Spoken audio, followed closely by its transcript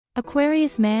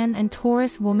Aquarius man and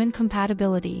Taurus woman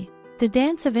compatibility. The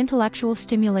dance of intellectual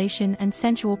stimulation and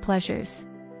sensual pleasures.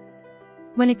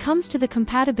 When it comes to the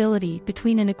compatibility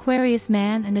between an Aquarius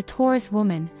man and a Taurus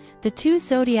woman, the two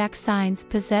zodiac signs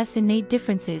possess innate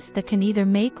differences that can either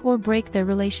make or break their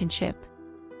relationship.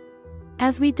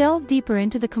 As we delve deeper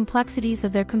into the complexities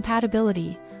of their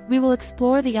compatibility, we will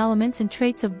explore the elements and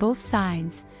traits of both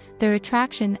signs, their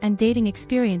attraction and dating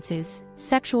experiences,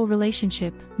 sexual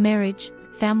relationship, marriage,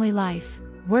 family life,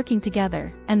 working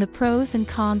together, and the pros and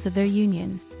cons of their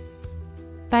union.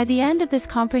 By the end of this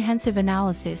comprehensive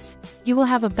analysis, you will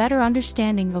have a better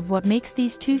understanding of what makes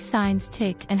these two signs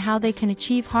tick and how they can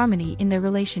achieve harmony in their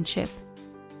relationship.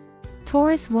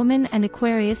 Taurus woman and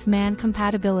Aquarius man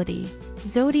compatibility.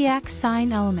 Zodiac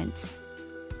sign elements.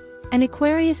 An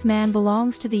Aquarius man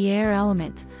belongs to the air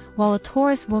element, while a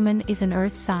Taurus woman is an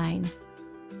earth sign.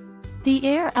 The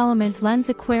air element lends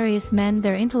Aquarius men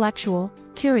their intellectual,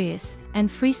 curious,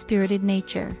 and free-spirited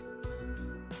nature.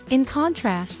 In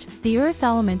contrast, the earth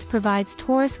element provides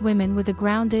Taurus women with a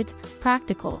grounded,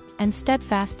 practical, and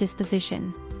steadfast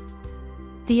disposition.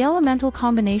 The elemental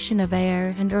combination of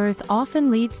air and earth often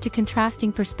leads to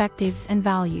contrasting perspectives and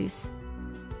values.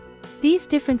 These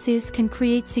differences can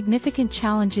create significant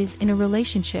challenges in a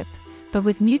relationship, but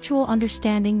with mutual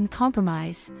understanding and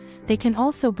compromise, they can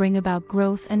also bring about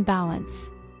growth and balance.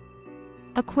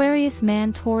 Aquarius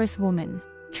man Taurus woman.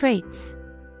 Traits.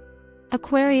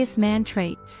 Aquarius man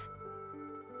traits.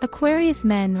 Aquarius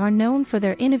men are known for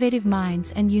their innovative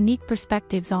minds and unique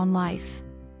perspectives on life.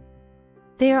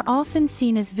 They are often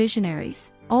seen as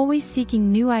visionaries, always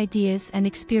seeking new ideas and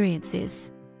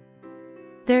experiences.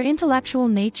 Their intellectual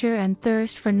nature and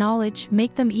thirst for knowledge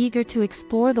make them eager to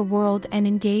explore the world and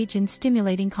engage in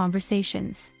stimulating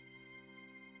conversations.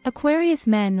 Aquarius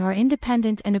men are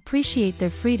independent and appreciate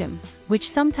their freedom, which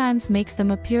sometimes makes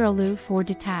them appear aloof or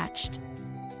detached.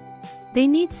 They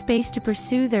need space to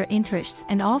pursue their interests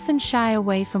and often shy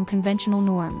away from conventional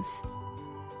norms.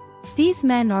 These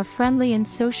men are friendly and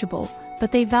sociable,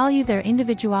 but they value their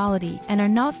individuality and are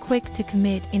not quick to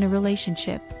commit in a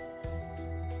relationship.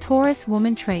 Taurus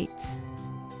woman traits.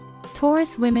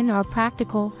 Taurus women are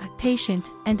practical, patient,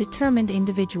 and determined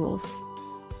individuals.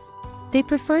 They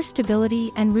prefer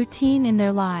stability and routine in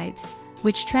their lives,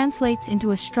 which translates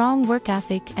into a strong work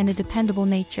ethic and a dependable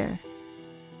nature.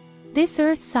 This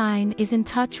earth sign is in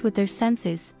touch with their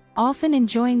senses, often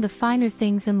enjoying the finer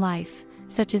things in life,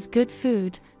 such as good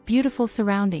food, beautiful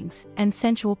surroundings, and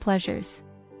sensual pleasures.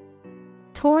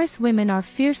 Taurus women are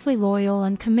fiercely loyal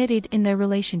and committed in their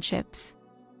relationships.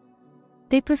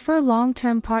 They prefer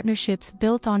long-term partnerships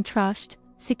built on trust,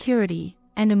 security,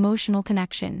 and emotional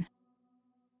connection.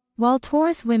 While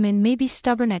Taurus women may be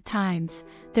stubborn at times,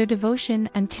 their devotion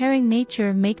and caring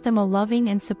nature make them a loving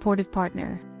and supportive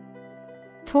partner.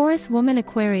 Taurus woman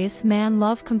Aquarius man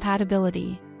love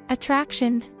compatibility.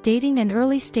 Attraction, dating and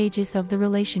early stages of the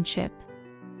relationship.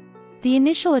 The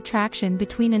initial attraction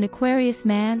between an Aquarius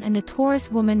man and a Taurus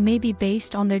woman may be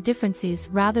based on their differences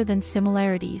rather than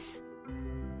similarities.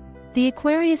 The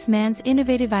Aquarius man's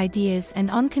innovative ideas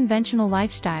and unconventional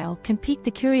lifestyle can pique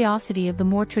the curiosity of the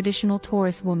more traditional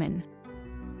Taurus woman.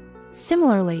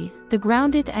 Similarly, the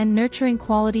grounded and nurturing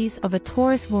qualities of a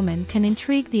Taurus woman can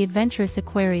intrigue the adventurous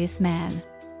Aquarius man.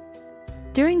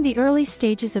 During the early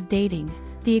stages of dating,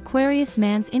 the Aquarius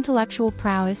man's intellectual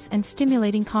prowess and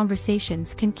stimulating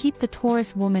conversations can keep the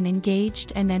Taurus woman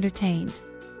engaged and entertained.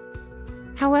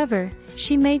 However,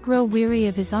 she may grow weary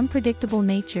of his unpredictable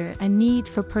nature and need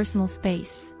for personal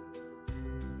space.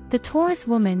 The Taurus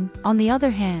woman, on the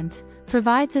other hand,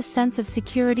 provides a sense of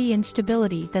security and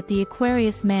stability that the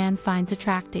Aquarius man finds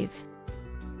attractive.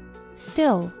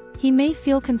 Still, he may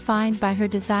feel confined by her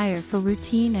desire for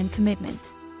routine and commitment.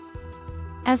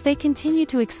 As they continue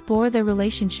to explore their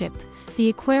relationship, the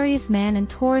Aquarius man and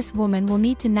Taurus woman will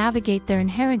need to navigate their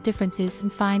inherent differences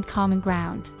and find common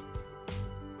ground.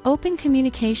 Open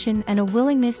communication and a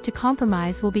willingness to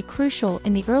compromise will be crucial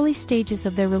in the early stages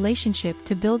of their relationship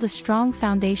to build a strong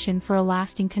foundation for a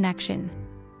lasting connection.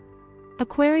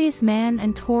 Aquarius man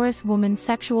and Taurus woman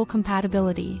sexual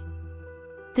compatibility.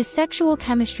 The sexual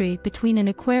chemistry between an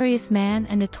Aquarius man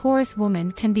and a Taurus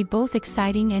woman can be both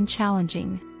exciting and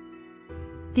challenging.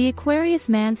 The Aquarius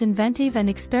man's inventive and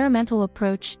experimental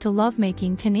approach to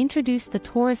lovemaking can introduce the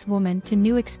Taurus woman to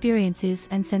new experiences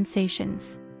and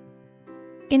sensations.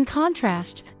 In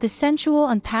contrast, the sensual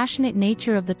and passionate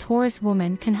nature of the Taurus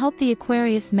woman can help the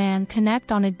Aquarius man connect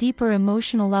on a deeper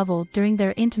emotional level during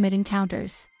their intimate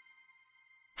encounters.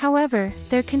 However,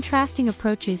 their contrasting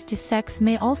approaches to sex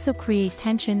may also create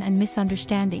tension and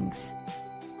misunderstandings.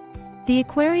 The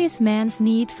Aquarius man's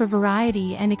need for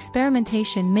variety and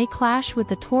experimentation may clash with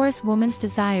the Taurus woman's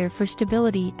desire for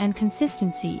stability and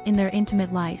consistency in their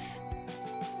intimate life.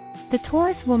 The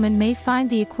Taurus woman may find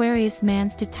the Aquarius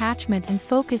man's detachment and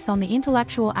focus on the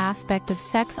intellectual aspect of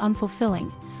sex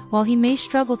unfulfilling, while he may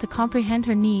struggle to comprehend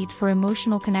her need for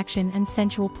emotional connection and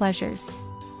sensual pleasures.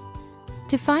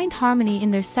 To find harmony in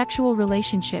their sexual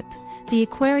relationship, the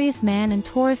Aquarius man and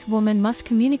Taurus woman must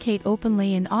communicate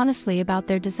openly and honestly about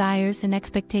their desires and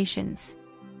expectations.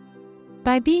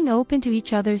 By being open to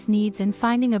each other's needs and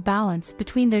finding a balance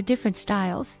between their different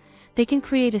styles, they can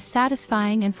create a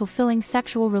satisfying and fulfilling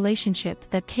sexual relationship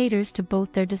that caters to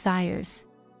both their desires.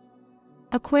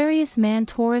 Aquarius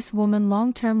man-Taurus woman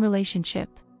long-term relationship,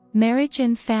 marriage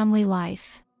and family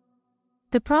life.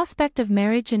 The prospect of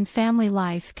marriage and family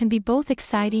life can be both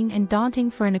exciting and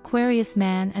daunting for an Aquarius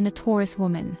man and a Taurus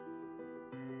woman.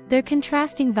 Their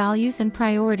contrasting values and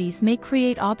priorities may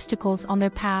create obstacles on their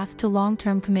path to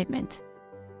long-term commitment.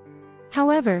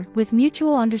 However, with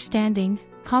mutual understanding,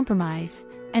 compromise,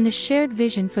 and a shared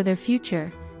vision for their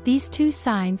future, these two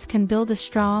signs can build a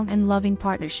strong and loving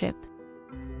partnership.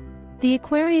 The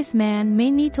Aquarius man may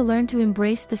need to learn to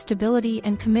embrace the stability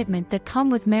and commitment that come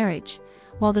with marriage,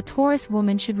 while the Taurus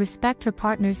woman should respect her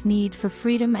partner's need for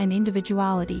freedom and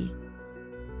individuality.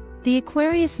 The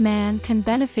Aquarius man can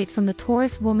benefit from the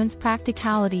Taurus woman's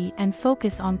practicality and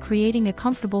focus on creating a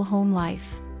comfortable home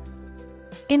life.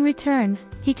 In return,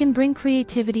 he can bring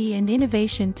creativity and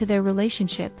innovation to their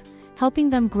relationship,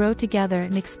 helping them grow together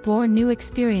and explore new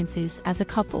experiences as a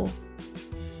couple.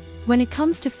 When it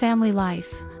comes to family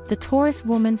life, the Taurus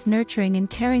woman's nurturing and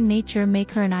caring nature make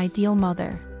her an ideal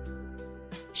mother.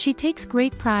 She takes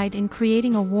great pride in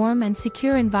creating a warm and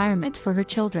secure environment for her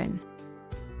children.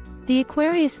 The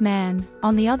Aquarius man,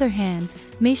 on the other hand,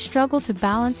 may struggle to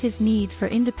balance his need for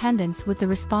independence with the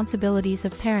responsibilities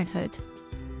of parenthood.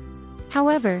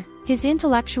 However, his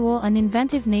intellectual and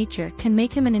inventive nature can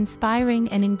make him an inspiring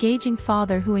and engaging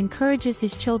father who encourages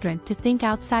his children to think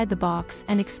outside the box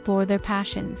and explore their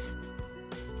passions.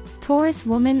 Taurus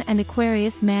woman and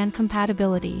Aquarius man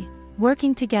compatibility,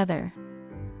 working together.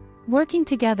 Working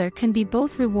together can be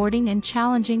both rewarding and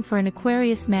challenging for an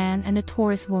Aquarius man and a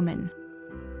Taurus woman.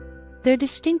 Their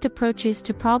distinct approaches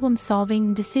to problem-solving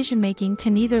and decision-making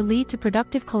can either lead to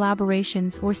productive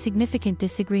collaborations or significant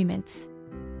disagreements.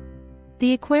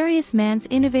 The Aquarius man's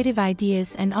innovative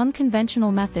ideas and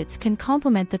unconventional methods can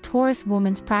complement the Taurus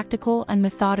woman's practical and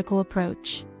methodical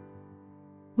approach.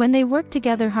 When they work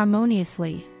together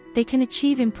harmoniously, they can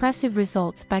achieve impressive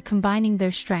results by combining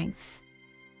their strengths.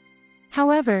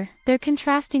 However, their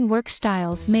contrasting work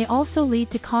styles may also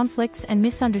lead to conflicts and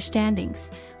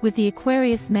misunderstandings, with the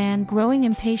Aquarius man growing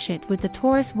impatient with the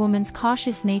Taurus woman's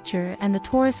cautious nature and the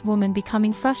Taurus woman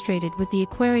becoming frustrated with the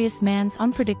Aquarius man's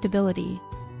unpredictability.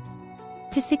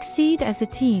 To succeed as a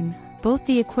team, both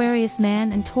the Aquarius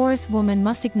man and Taurus woman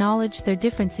must acknowledge their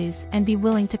differences and be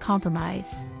willing to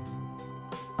compromise.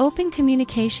 Open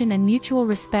communication and mutual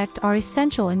respect are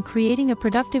essential in creating a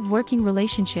productive working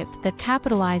relationship that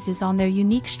capitalizes on their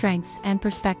unique strengths and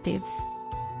perspectives.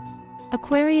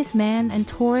 Aquarius man and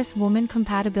Taurus woman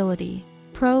compatibility.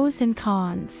 Pros and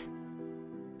cons.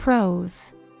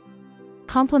 Pros.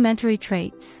 Complementary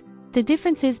traits. The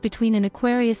differences between an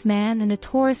Aquarius man and a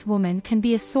Taurus woman can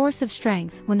be a source of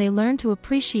strength when they learn to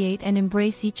appreciate and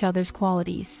embrace each other's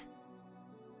qualities.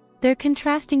 Their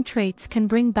contrasting traits can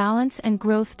bring balance and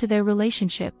growth to their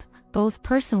relationship, both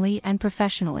personally and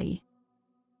professionally.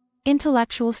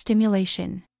 Intellectual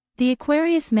stimulation. The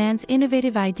Aquarius man's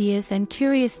innovative ideas and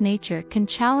curious nature can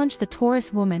challenge the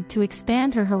Taurus woman to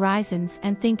expand her horizons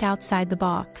and think outside the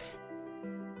box.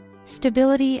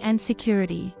 Stability and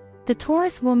security. The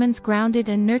Taurus woman's grounded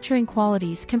and nurturing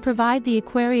qualities can provide the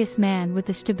Aquarius man with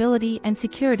the stability and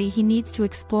security he needs to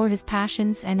explore his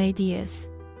passions and ideas.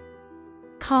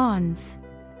 Cons.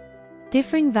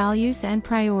 Differing values and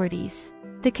priorities.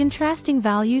 The contrasting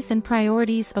values and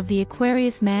priorities of the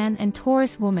Aquarius man and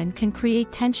Taurus woman can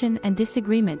create tension and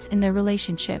disagreements in their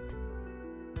relationship.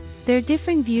 Their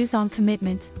differing views on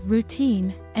commitment,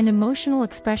 routine, and emotional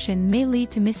expression may lead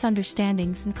to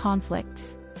misunderstandings and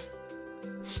conflicts.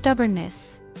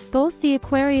 Stubbornness. Both the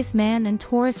Aquarius man and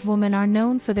Taurus woman are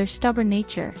known for their stubborn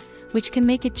nature, which can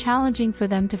make it challenging for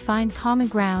them to find common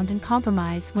ground and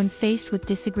compromise when faced with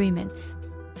disagreements.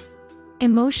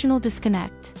 Emotional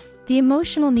disconnect. The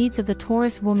emotional needs of the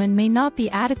Taurus woman may not be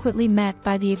adequately met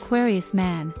by the Aquarius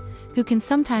man, who can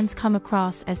sometimes come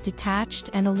across as detached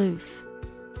and aloof.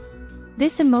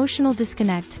 This emotional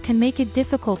disconnect can make it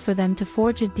difficult for them to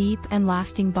forge a deep and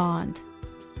lasting bond.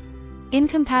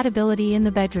 Incompatibility in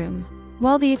the bedroom.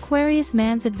 While the Aquarius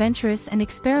man's adventurous and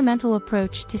experimental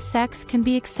approach to sex can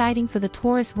be exciting for the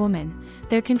Taurus woman,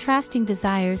 their contrasting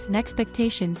desires and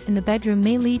expectations in the bedroom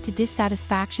may lead to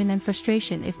dissatisfaction and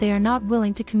frustration if they are not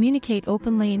willing to communicate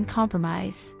openly and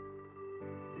compromise.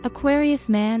 Aquarius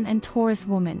man and Taurus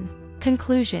woman.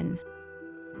 Conclusion.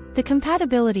 The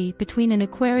compatibility between an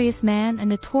Aquarius man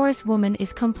and a Taurus woman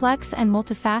is complex and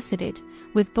multifaceted,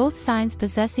 with both signs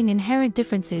possessing inherent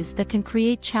differences that can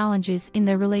create challenges in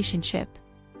their relationship.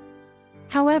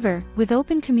 However, with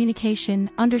open communication,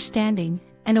 understanding,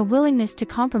 and a willingness to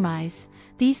compromise,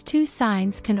 these two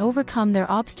signs can overcome their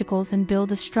obstacles and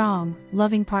build a strong,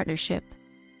 loving partnership.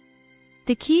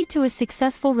 The key to a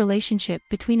successful relationship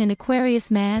between an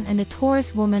Aquarius man and a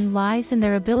Taurus woman lies in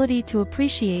their ability to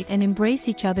appreciate and embrace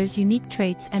each other's unique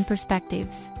traits and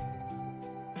perspectives.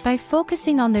 By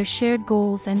focusing on their shared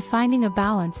goals and finding a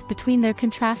balance between their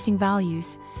contrasting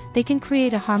values, they can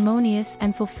create a harmonious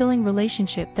and fulfilling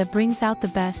relationship that brings out the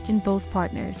best in both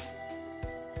partners.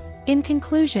 In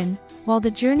conclusion, while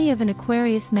the journey of an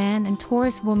Aquarius man and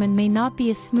Taurus woman may not be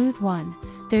a smooth one,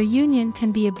 their union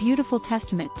can be a beautiful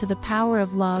testament to the power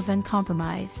of love and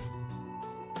compromise.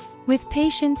 With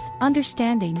patience,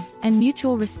 understanding, and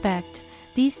mutual respect,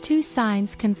 these two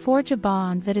signs can forge a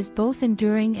bond that is both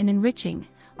enduring and enriching,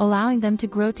 allowing them to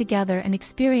grow together and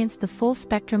experience the full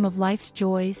spectrum of life's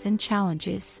joys and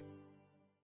challenges.